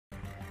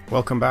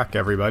welcome back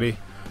everybody.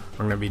 We're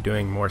going to be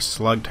doing more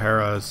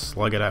Slugterra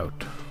Slug It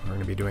Out. We're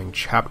going to be doing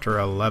Chapter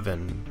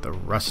 11, The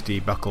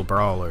Rusty Buckle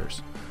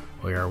Brawlers.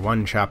 We are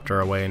one chapter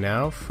away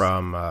now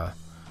from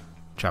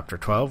Chapter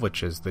 12,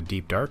 which is the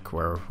Deep Dark,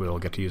 where we'll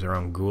get to use our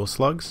own ghoul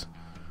slugs.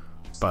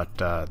 But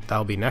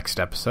that'll be next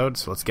episode,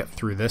 so let's get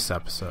through this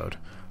episode.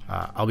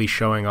 I'll be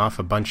showing off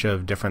a bunch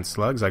of different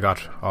slugs. I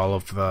got all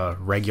of the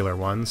regular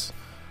ones.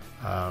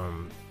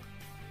 So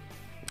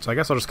I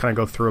guess I'll just kind of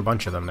go through a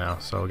bunch of them now.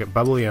 So I'll get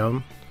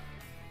Bubblyome,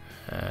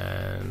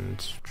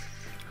 and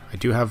I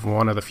do have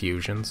one of the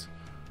fusions.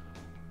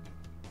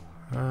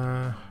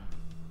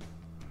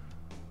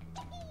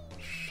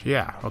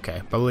 Yeah,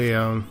 okay.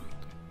 Bubblyome,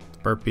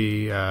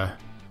 Burpee,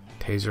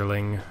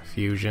 Taserling,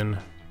 Fusion.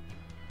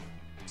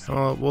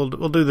 Well, we'll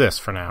do this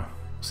for now.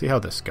 See how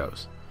this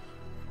goes.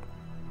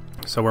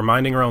 So we're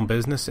minding our own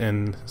business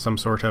in some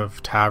sort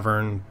of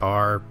tavern,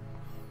 bar,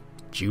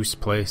 juice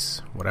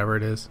place, whatever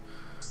it is.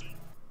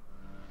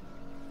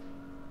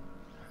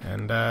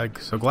 And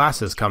so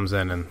Glasses comes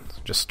in and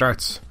just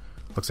starts.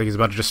 Looks like he's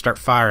about to just start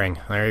firing.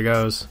 There he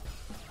goes.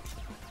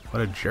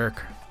 What a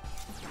jerk.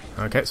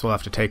 Okay, so we'll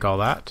have to take all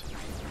that.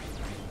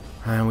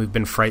 And we've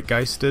been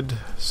Frightgeisted,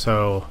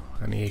 so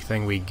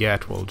anything we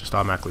get will just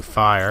automatically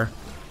fire.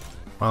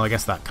 Well, I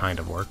guess that kind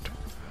of worked.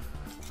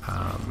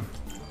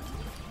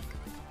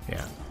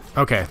 Yeah.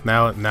 Okay,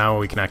 now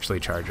we can actually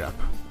charge up.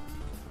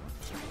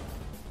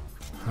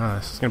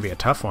 This is gonna be a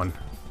tough one.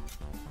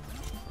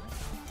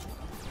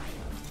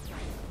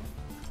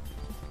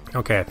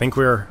 Okay, I think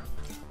we're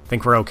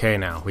okay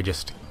now. We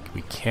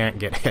can't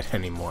get hit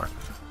anymore.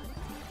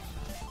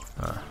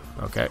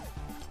 Okay.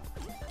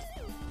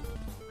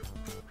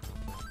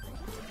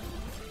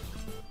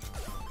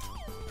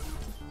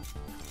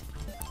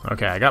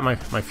 Okay, I got my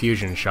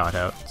fusion shot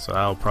out, so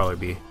that'll probably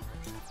be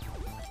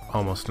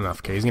almost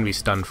enough. Okay, he's gonna be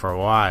stunned for a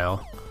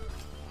while,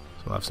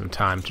 so we'll have some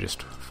time to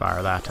just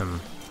fire that,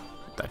 and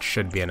that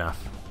should be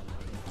enough.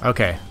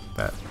 Okay,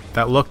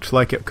 that looked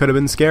like it could have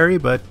been scary,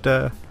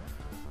 but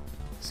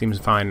seems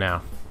fine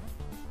now.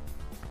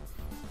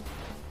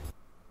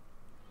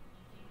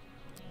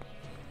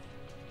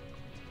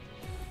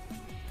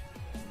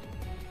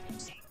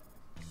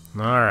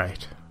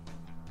 Alright.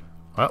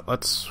 Well,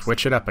 let's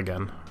switch it up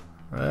again.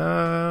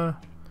 Yeah,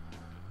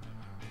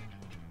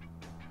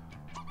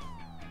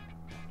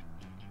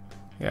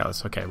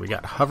 that's okay. We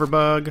got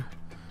Hoverbug,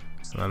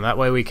 and then that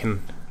way we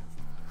can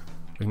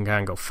kind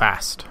of go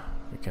fast.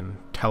 We can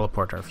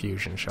teleport our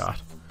fusion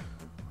shot.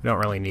 We don't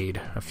really need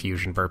a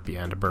fusion burpee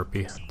and a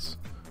burpee. It's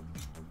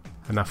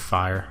enough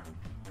fire.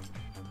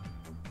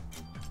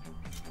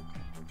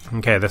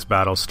 Okay, this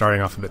battle's starting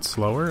off a bit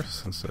slower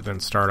since it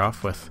didn't start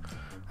off with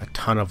a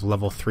ton of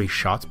level 3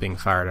 shots being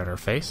fired at our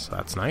face, so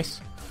that's nice.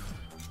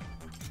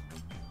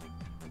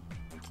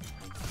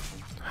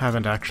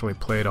 Haven't actually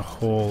played a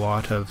whole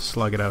lot of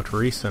Slug It Out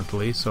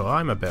recently, so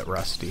I'm a bit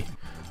rusty.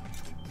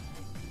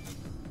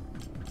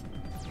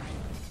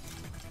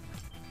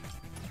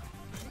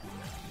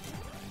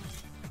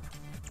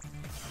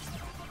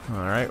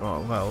 Alright,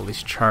 well, I'll at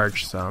least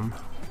charge some,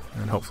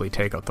 and hopefully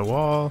take out the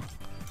wall.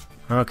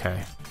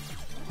 Okay,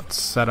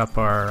 let's set up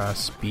our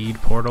speed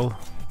portal.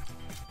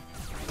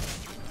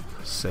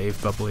 Save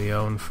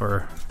Bubblyome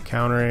for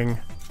countering.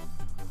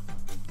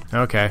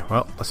 Okay,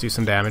 well, let's do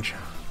some damage.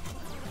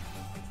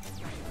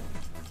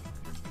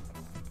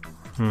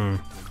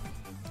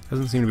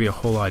 Doesn't seem to be a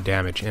whole lot of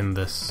damage in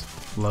this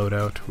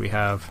loadout. We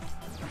have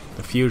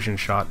the fusion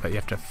shot, but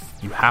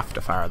you have to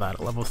fire that at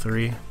level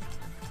 3.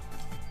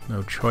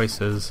 No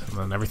choices, and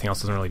then everything else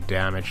doesn't really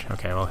damage.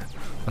 Okay, well,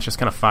 let's just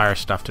kind of fire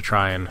stuff to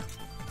try and...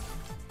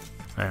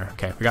 There,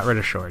 okay, we got rid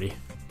of Shorty.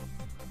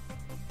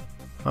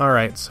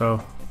 Alright, so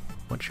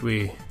what should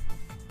we...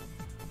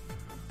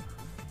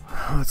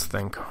 Let's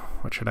think.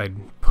 What should I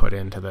put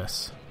into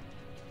this?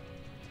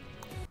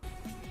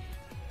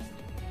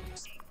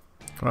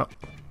 Well,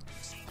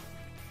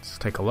 let's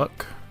take a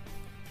look.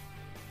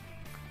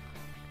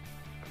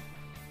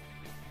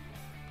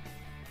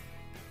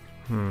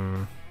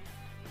 I'm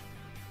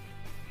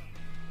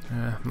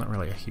not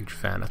really a huge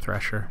fan of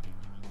Thresher.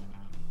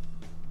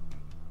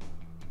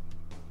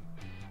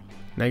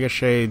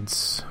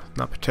 Negashade's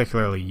not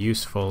particularly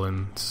useful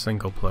in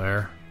single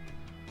player.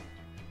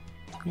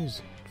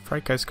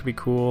 Fright Guys could be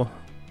cool.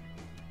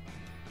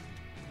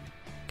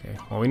 Okay,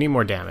 well, we need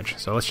more damage,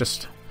 so let's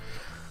just...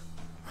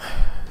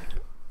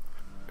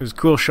 It was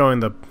cool showing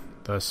the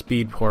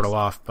speed portal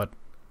off, but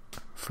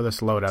for this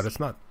loadout, it's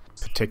not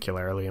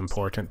particularly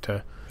important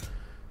to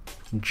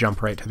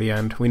jump right to the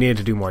end. We needed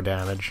to do more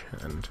damage,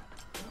 and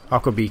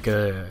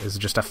Aquabika is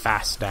just a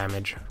fast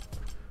damage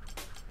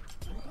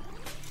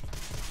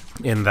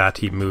in that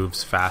he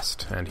moves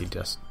fast and he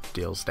just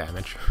deals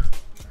damage.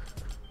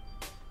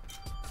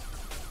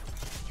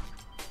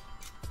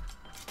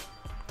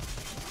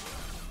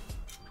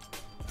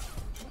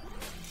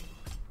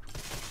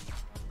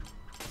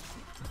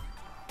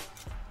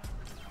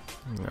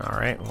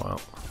 Alright,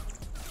 well,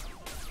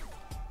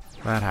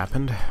 that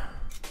happened.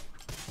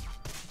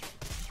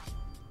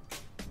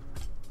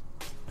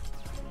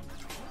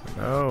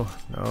 No,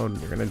 no,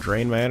 you're gonna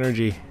drain my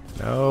energy.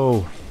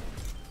 No.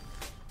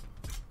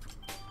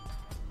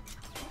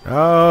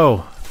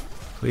 No!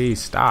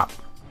 Please stop.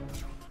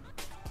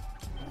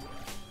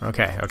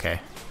 Okay,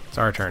 okay. It's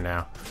our turn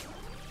now.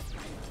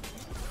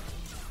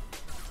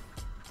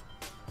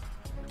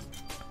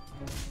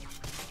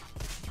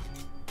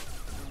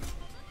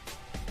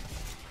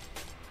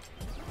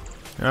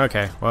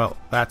 Okay, well,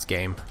 that's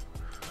game.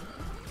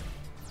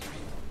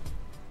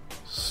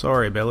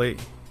 Sorry, Billy.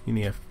 You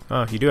need a...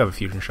 Oh, you do have a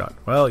fusion shot.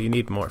 Well, you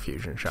need more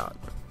fusion shot.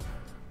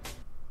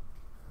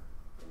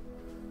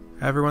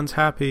 Everyone's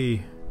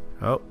happy.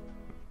 Oh.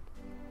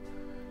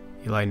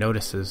 Eli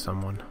notices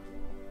someone.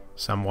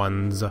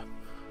 Someone's...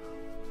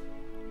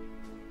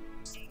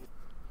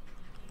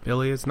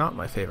 Billy is not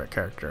my favorite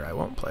character. I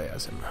won't play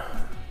as him.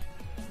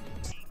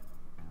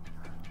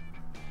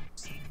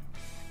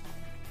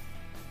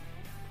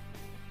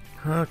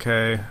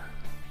 Okay.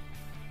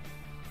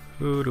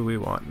 Who do we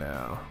want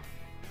now?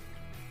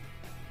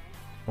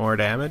 More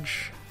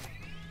damage?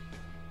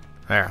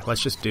 There,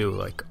 let's just do,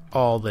 like,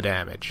 all the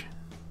damage.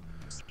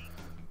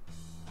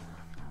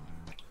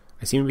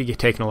 I seem to be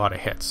taking a lot of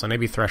hits, so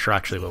maybe Thresher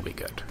actually will be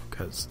good.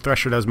 Because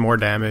Thresher does more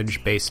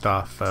damage based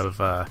off of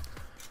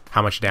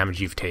how much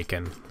damage you've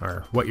taken,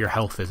 or what your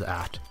health is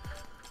at.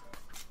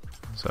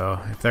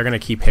 So, if they're going to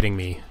keep hitting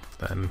me,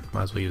 then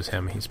might as well use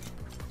him. He's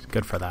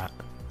good for that.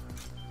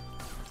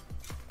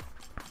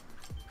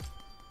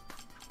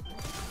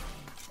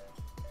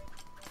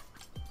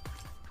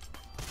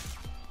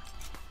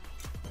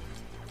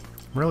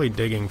 I'm really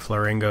digging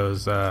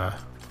Floringo's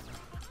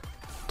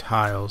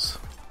tiles,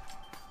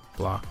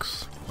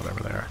 blocks,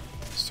 whatever they are,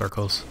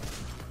 circles.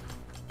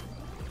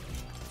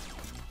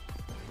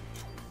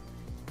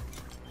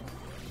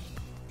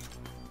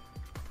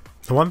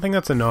 The one thing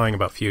that's annoying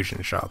about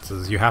fusion shots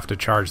is you have to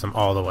charge them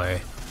all the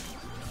way.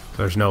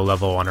 There's no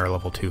level 1 or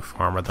level 2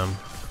 form of them.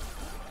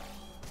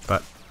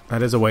 But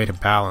that is a way to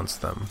balance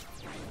them.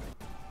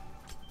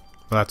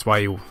 But that's why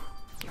you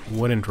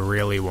wouldn't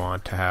really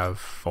want to have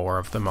 4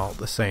 of them all at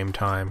the same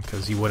time,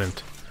 because you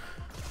wouldn't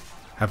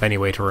have any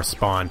way to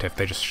respond if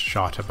they just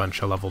shot a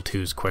bunch of level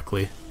 2s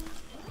quickly.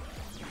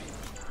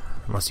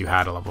 Unless you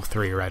had a level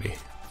 3 ready.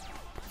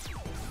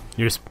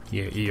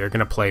 You're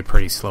gonna play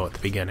pretty slow at the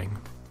beginning,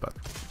 but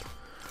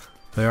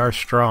they are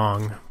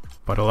strong,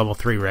 but a level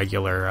 3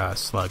 regular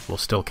slug will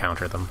still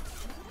counter them.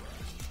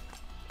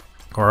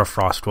 Or a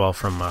Frostwell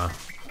from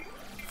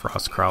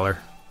Frostcrawler.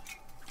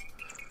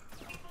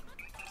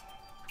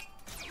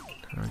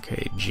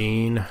 Okay,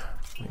 Jean,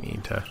 we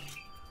need to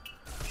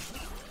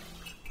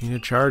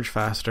charge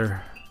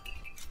faster.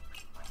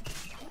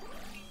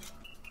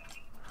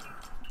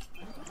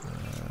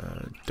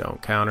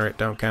 Don't counter it,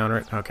 don't counter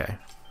it. Okay.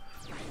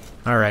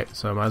 Alright,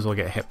 so I might as well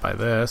get hit by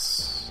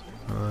this.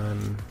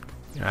 And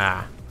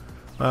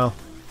well,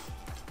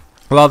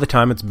 a lot of the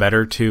time it's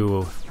better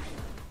to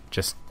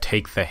just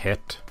take the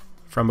hit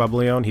from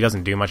Bubbleon. He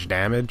doesn't do much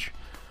damage,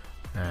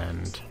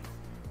 and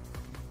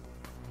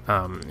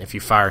if you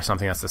fire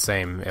something that's the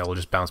same, it'll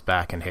just bounce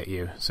back and hit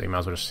you, so you might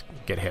as well just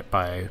get hit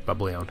by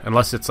Bubbleon.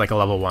 Unless it's like a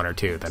level 1 or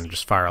 2, then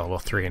just fire a level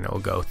 3 and it'll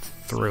go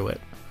through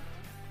it.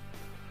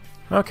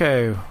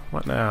 Okay,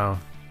 what now?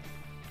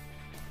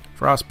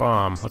 Frost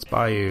Bomb, let's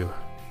buy you.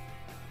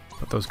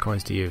 Put those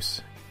coins to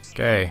use.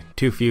 Okay,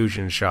 2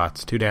 fusion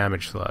shots, 2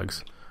 damage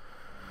slugs.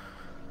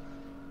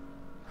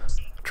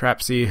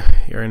 Trapsy,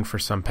 you're in for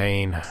some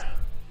pain.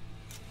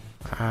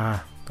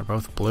 They're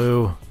both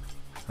blue.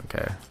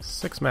 Okay,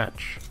 6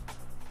 match.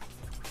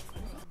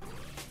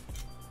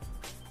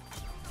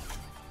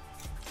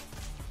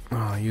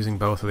 Oh, using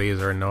both of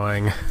these are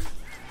annoying.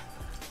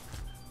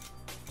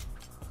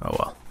 Oh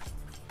well.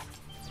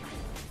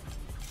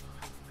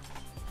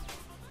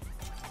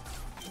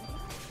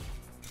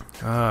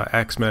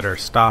 X-Mitter,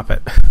 stop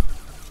it.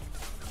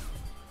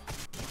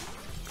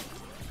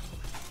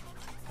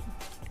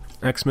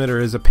 X-Mitter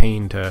is a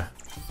pain to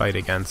fight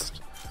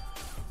against.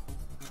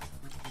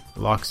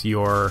 Locks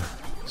your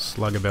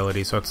slug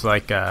ability, so it's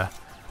like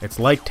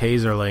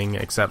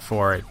Taserling, except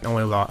for it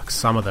only locks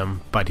some of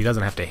them, but he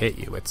doesn't have to hit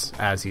you. It's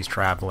as he's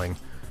traveling.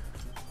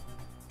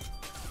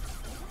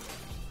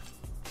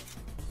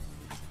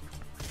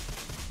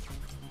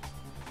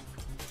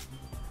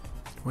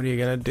 What are you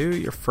gonna do?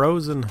 You're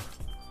frozen.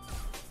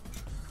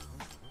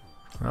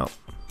 Well.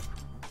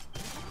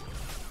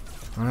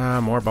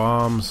 More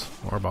bombs.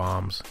 More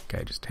bombs.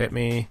 Okay, just hit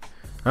me.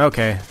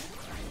 Okay.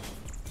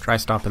 Try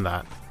stopping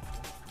that.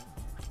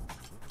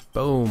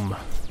 Boom.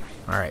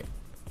 Alright.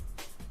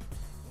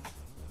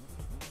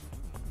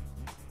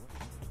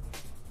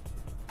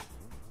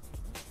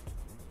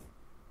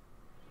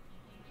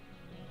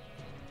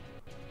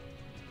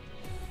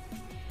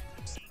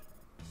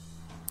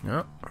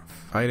 Oh,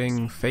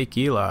 fighting fake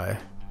Eli.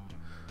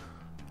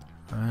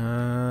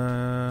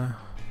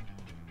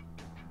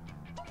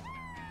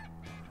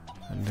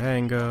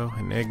 Fandango,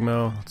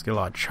 Enigmo. Let's get a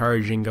lot of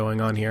charging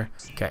going on here.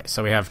 Okay,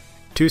 so we have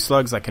 2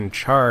 slugs that can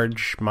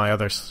charge my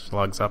other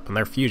slugs up, and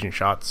they're fusion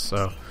shots,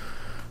 so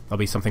there'll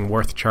be something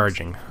worth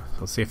charging.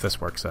 So let's see if this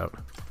works out.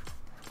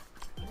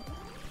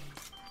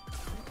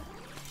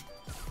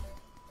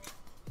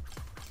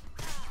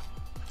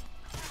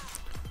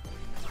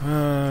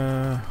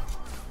 Come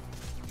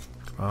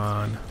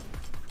on.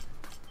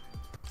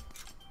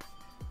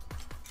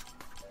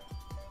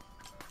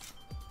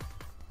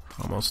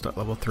 Almost at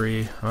level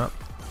 3. Oh.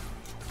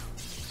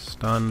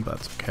 Stunned, but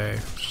that's okay.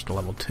 Just a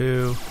level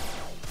 2.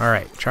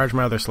 Alright, charge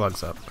my other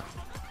slugs up.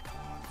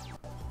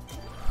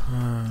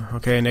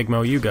 Okay,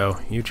 Enigmo, you go.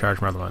 You charge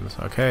my other ones.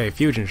 Okay,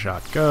 fusion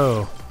shot,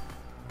 go!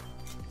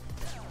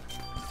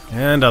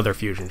 And other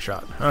fusion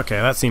shot. Okay,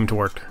 that seemed to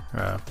work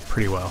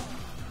pretty well.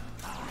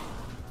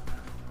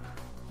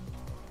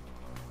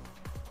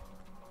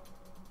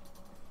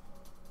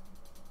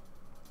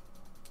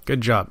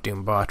 Good job,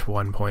 Doombot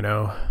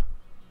 1.0.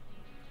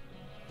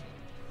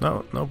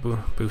 No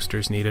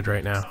boosters needed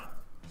right now.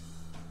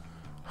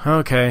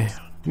 Okay,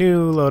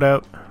 new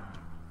loadout.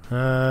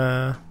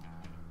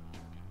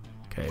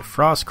 Okay,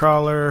 frost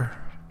crawler.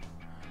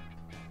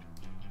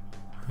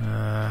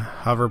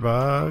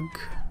 Hoverbug.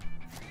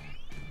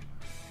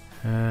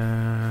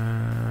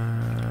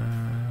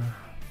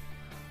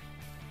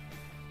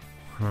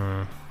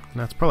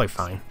 That's probably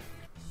fine.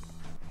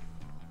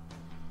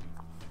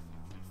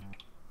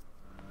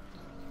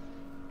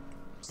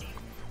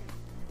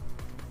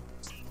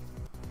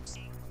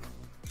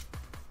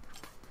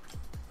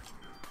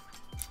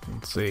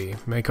 Let's see,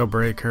 Mako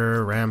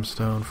Breaker,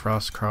 Ramstone,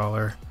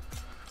 Frostcrawler,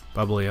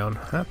 Bubbleon.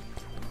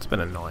 It's been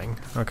annoying.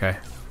 Okay.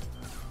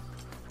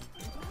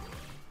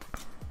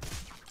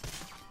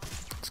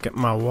 Let's get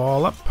my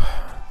wall up.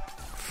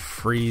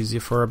 Freeze you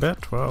for a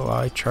bit while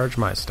I charge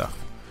my stuff.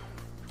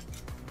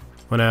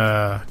 When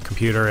a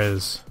computer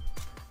is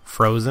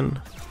frozen,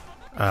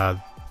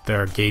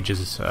 their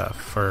gauges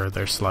for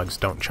their slugs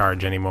don't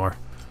charge anymore.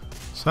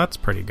 So that's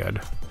pretty good.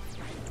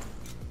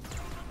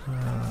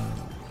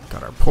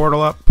 Got our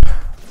portal up.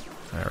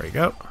 There we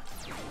go.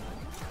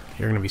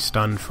 You're going to be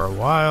stunned for a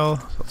while.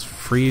 So let's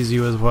freeze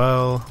you as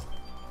well.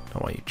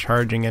 Don't want you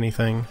charging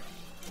anything.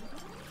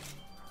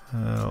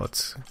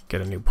 Let's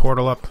get a new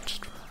portal up.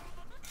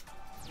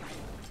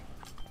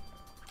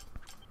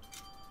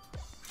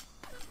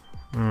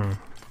 Come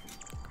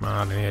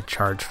on, I need to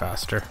charge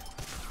faster.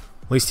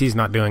 At least he's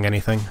not doing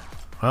anything.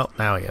 Well,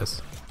 now he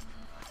is.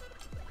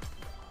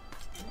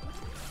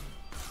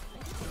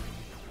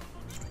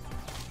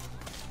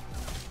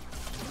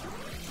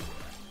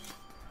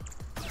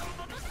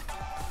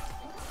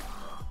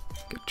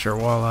 Get your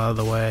wall out of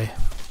the way.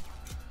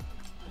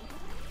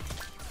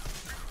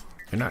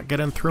 You're not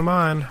getting through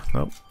mine.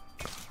 Nope.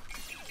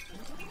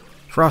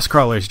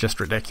 Frostcrawler is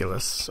just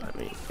ridiculous. I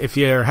mean, if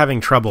you're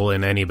having trouble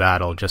in any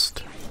battle,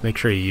 just make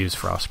sure you use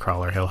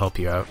Frostcrawler. He'll help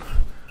you out.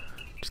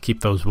 Just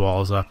keep those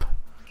walls up.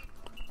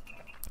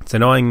 It's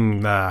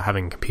annoying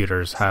having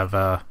computers have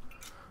the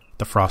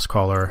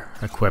Frostcrawler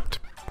equipped,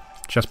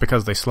 just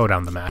because they slow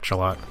down the match a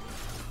lot.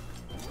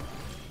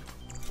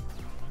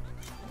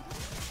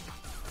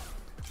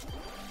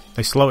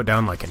 They slow it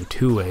down like in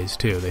two ways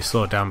too. They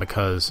slow it down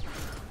because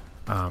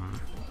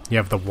you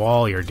have the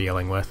wall you're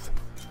dealing with,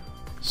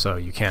 so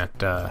you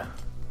can't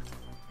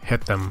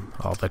hit them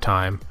all the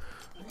time.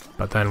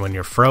 But then when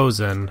you're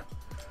frozen,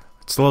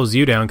 it slows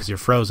you down because you're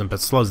frozen, but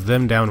slows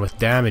them down with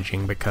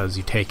damaging because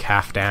you take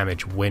half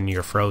damage when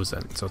you're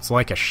frozen. So it's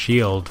like a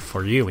shield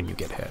for you when you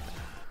get hit.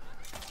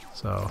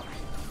 So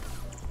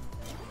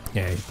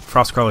yeah,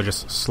 Frostcrawler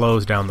just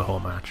slows down the whole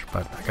match,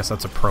 but I guess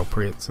that's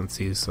appropriate since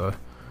he's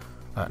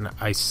an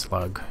ice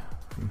slug.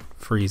 And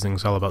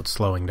freezing's all about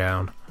slowing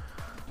down.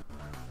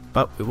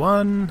 But we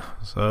won,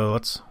 so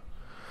let's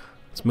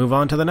move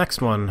on to the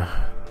next one.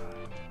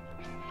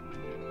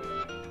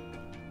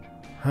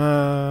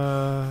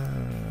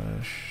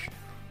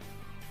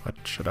 What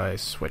should I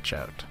switch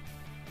out?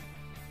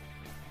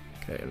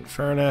 Okay,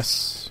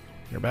 Infernus,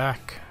 you're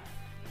back.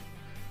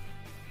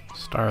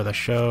 Star of the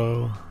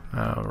show,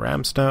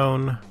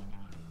 Ramstone,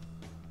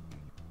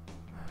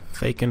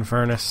 Fake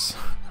Infernus.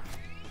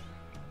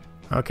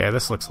 Okay,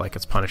 this looks like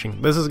it's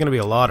punishing. This is going to be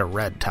a lot of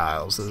red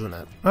tiles, isn't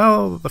it?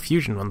 Well, the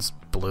fusion one's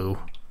blue,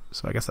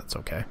 so I guess that's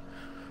okay.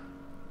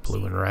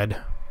 Blue and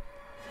red.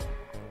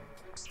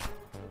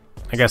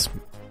 I guess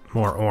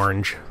more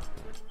orange.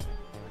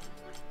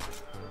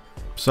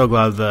 So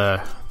glad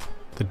the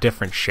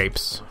different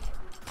shapes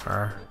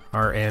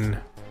are in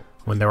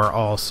when they were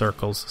all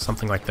circles.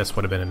 Something like this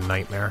would have been a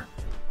nightmare.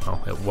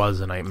 Well, it was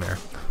a nightmare.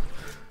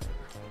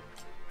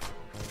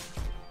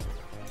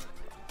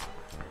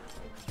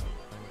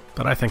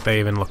 But I think they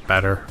even look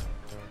better.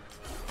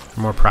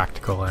 More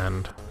practical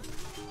and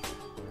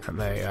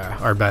they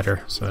are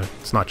better. So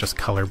it's not just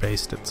color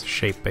based, it's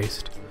shape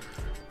based,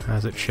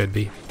 as it should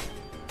be.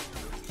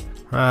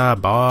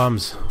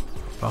 Bombs.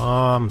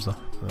 Bombs.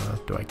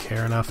 Do I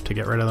care enough to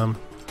get rid of them?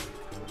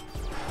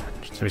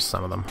 Just maybe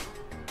some of them.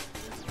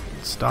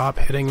 Stop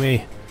hitting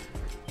me.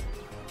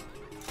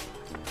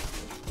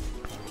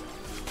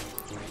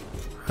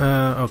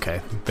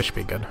 Okay, this should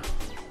be good.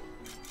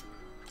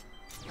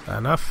 Is that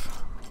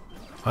enough?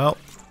 Well,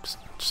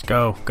 just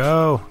go.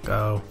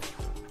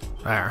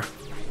 There.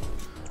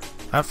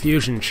 That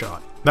fusion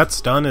shot. That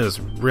stun is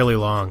really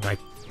long. I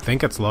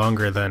think it's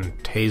longer than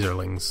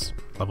Taserling's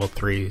level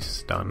 3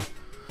 stun.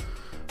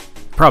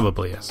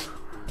 probably is.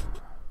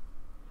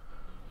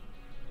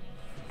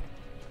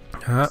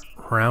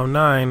 Round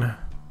 9.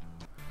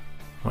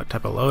 What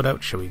type of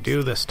loadout should we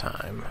do this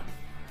time?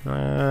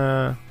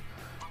 Gotta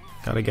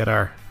get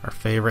our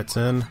favorites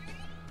in.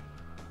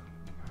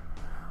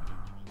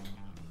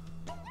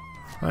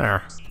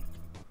 There.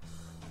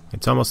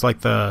 It's almost like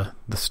the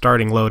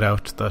starting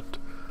loadout that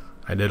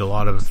I did a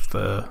lot of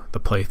the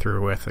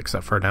playthrough with,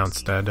 except for now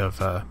instead of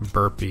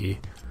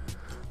Burpee,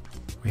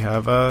 we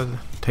have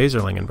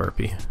Taserling and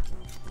Burpee.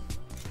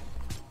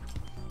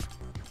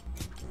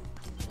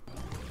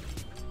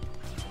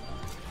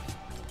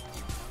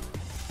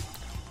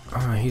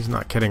 He's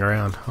not kidding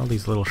around. All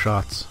these little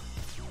shots.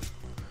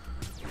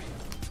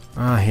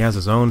 He has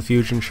his own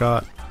fusion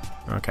shot.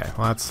 Okay,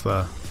 well that's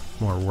the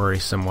more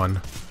worrisome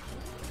one.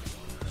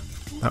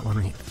 That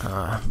one,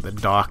 the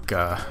Doc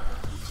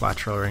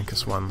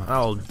Flatularincus one.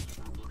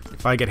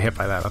 If I get hit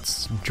by that,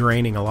 that's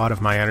draining a lot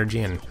of my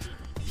energy and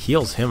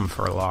heals him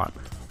for a lot.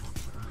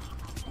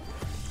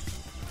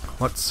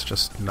 Let's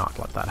just not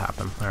let that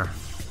happen. There.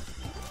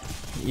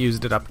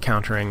 Used it up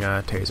countering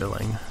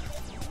Taserling.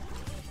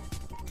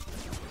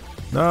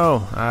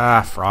 No!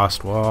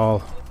 Frost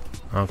Wall.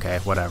 Okay,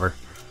 whatever.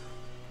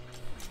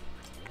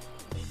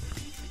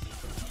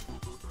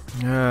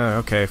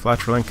 Okay,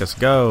 Flatularincus,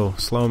 go!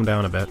 Slow him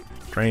down a bit.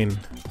 Drain.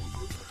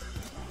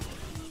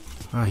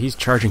 He's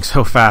charging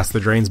so fast, the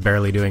drain's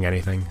barely doing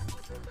anything.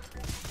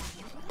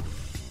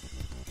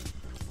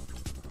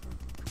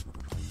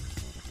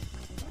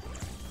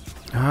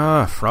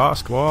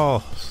 Frost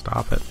Wall.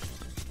 Stop it.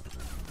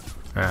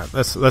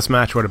 This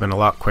match would have been a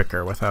lot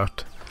quicker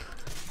without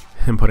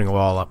him putting a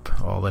wall up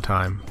all the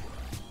time.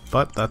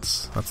 But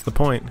that's the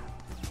point.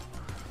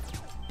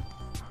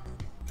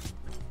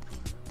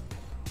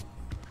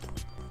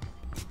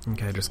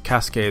 Okay, just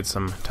cascade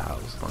some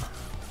tiles.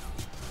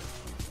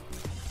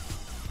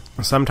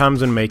 Sometimes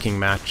when making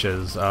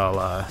matches,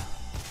 I'll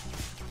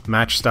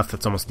match stuff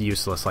that's almost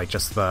useless, like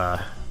just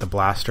the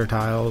blaster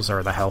tiles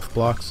or the health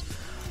blocks,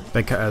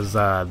 because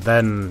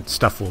then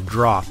stuff will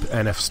drop,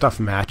 and if stuff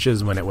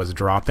matches when it was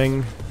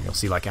dropping, you'll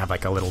see like I have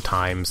like a little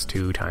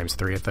 ×2,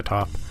 ×3 at the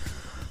top.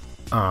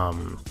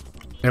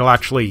 It'll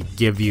actually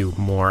give you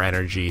more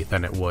energy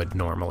than it would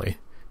normally.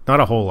 Not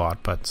a whole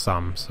lot, but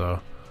some, so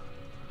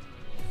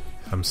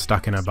if I'm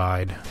stuck in a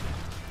bind,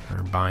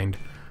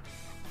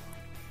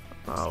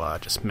 I'll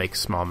just make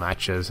small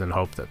matches and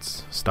hope that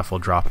stuff will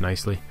drop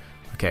nicely.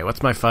 Okay,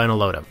 what's my final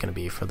loadout going to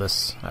be for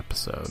this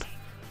episode?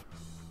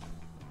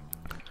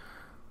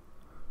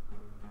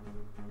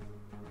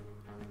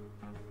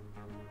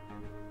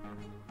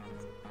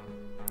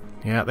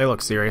 Yeah, they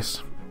look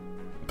serious.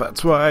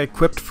 That's why I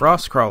equipped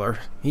Frostcrawler.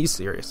 He's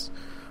serious.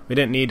 We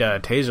didn't need a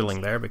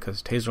Taserling there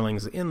because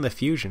Taserling's in the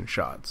fusion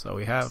shot. So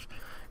we have...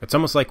 It's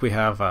almost like we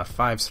have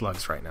 5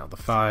 slugs right now. The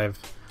 5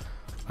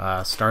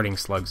 starting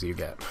slugs you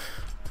get.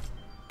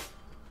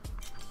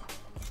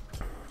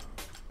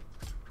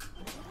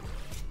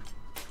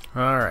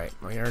 Alright,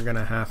 we are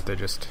gonna have to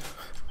just...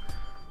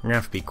 We're gonna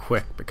have to be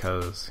quick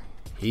because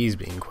he's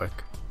being quick.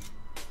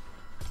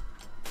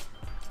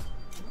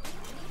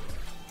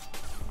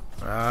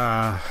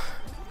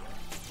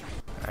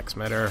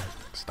 X-Mitter,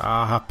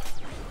 stop.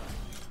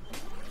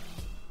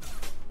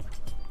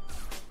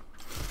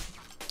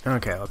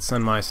 Okay, let's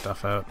send my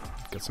stuff out.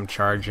 Get some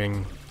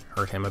charging,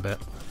 hurt him a bit.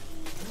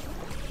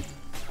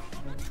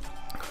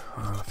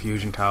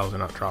 Fusion tiles are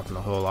not dropping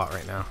a whole lot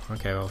right now.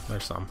 Okay, well,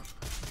 there's some.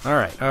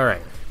 Alright.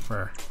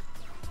 We're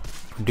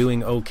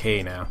doing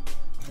okay now.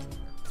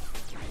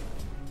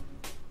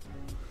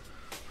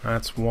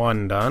 That's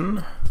one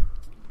done.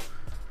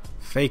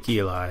 Fake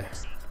Eli.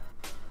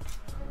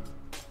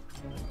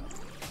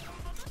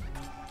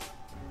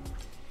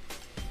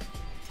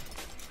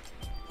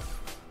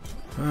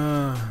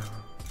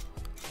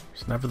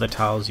 It's never the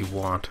tiles you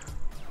want.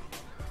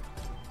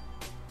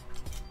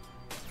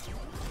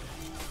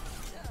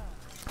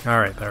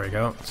 Alright, there we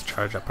go. Let's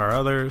charge up our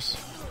others.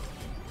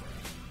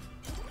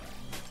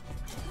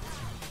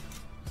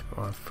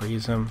 Want to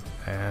freeze him?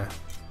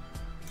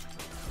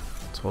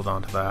 Let's hold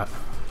on to that. How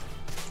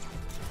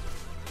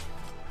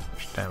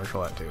much damage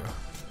will that do?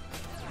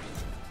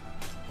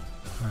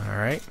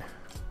 Alright.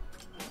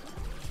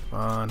 Come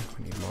on,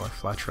 we need more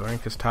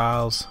Flatularincus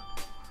tiles.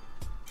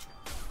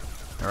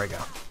 There we go.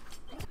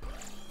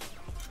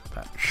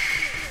 That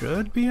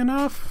should be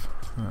enough.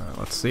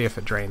 Let's see if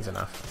it drains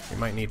enough. We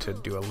might need to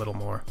do a little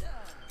more.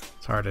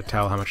 It's hard to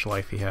tell how much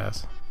life he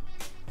has.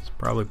 It's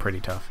probably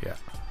pretty tough yet.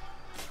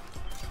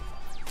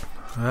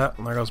 There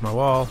goes my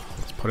wall.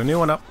 Let's put a new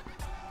one up.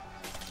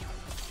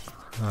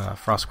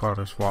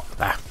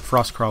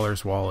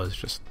 Frostcrawler's wall is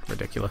just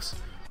ridiculous.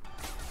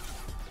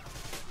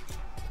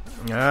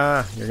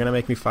 You're gonna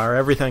make me fire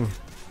everything.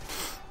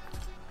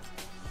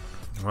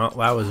 Well,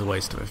 that was a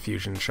waste of a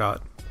fusion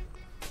shot.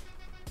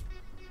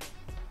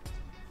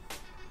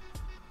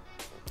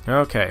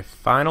 Okay,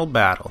 final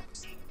battle.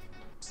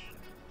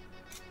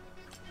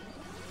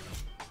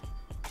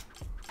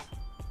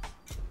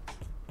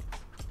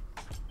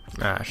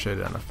 I should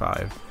have done a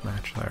 5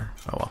 match there.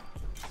 Oh well.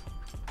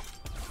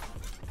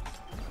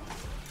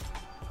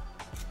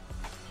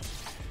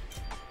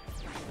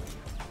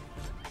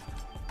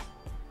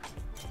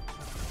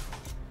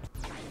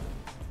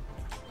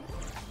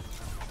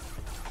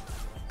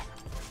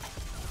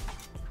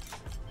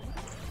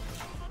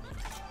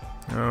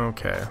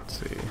 Okay, let's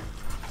see.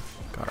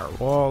 Got our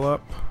wall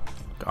up.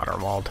 Got our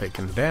wall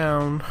taken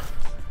down.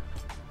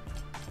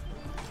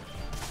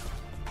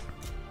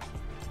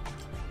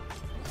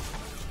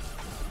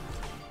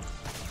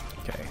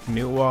 Okay,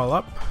 new wall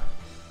up.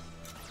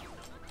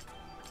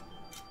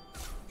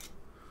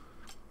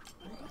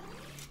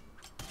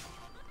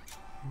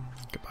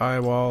 Goodbye,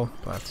 wall.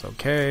 That's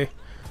okay.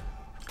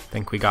 I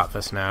think we got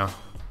this now.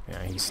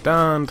 Yeah, he's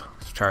stunned.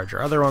 Let's charge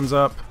our other ones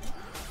up.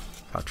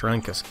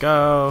 Valtrinkus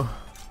go.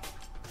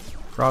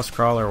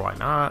 Frostcrawler, why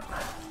not?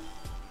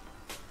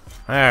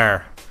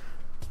 There.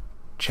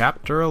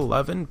 Chapter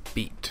 11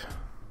 beat.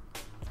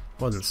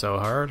 Wasn't so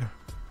hard.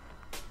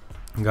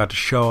 Got to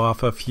show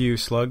off a few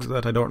slugs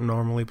that I don't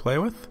normally play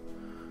with.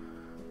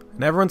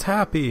 And everyone's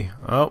happy.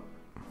 Oh,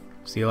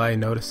 is Eli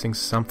noticing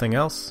something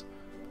else?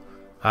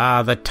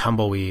 Ah, the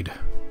tumbleweed.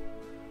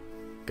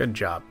 Good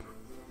job.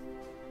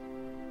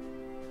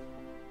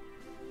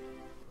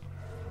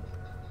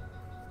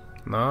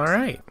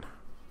 Alright.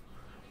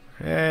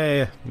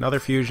 Hey, another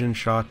fusion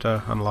shot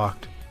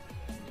unlocked.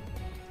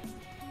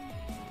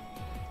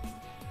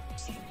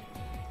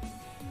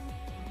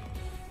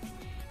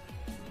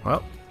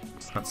 Well,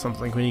 that's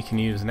something we can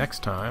use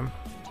next time.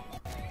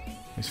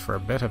 At least for a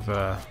bit of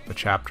the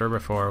chapter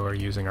before we're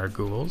using our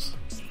ghouls.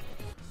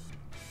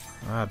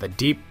 Ah, the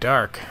Deep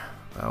Dark.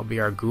 That'll be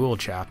our ghoul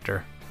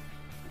chapter.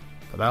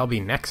 But that'll be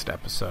next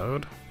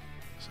episode.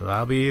 So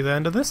that'll be the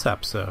end of this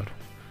episode.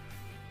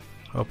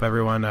 Hope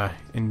everyone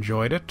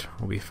enjoyed it.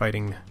 We'll be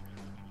fighting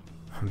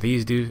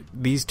these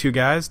two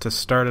guys to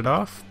start it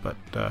off, but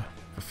the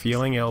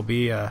feeling it'll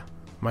be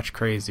much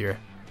crazier.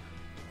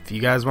 If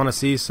you guys want to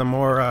see some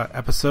more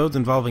episodes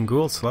involving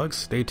ghoul slugs,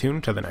 stay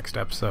tuned to the next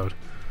episode.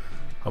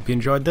 Hope you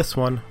enjoyed this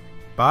one.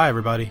 Bye,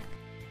 everybody.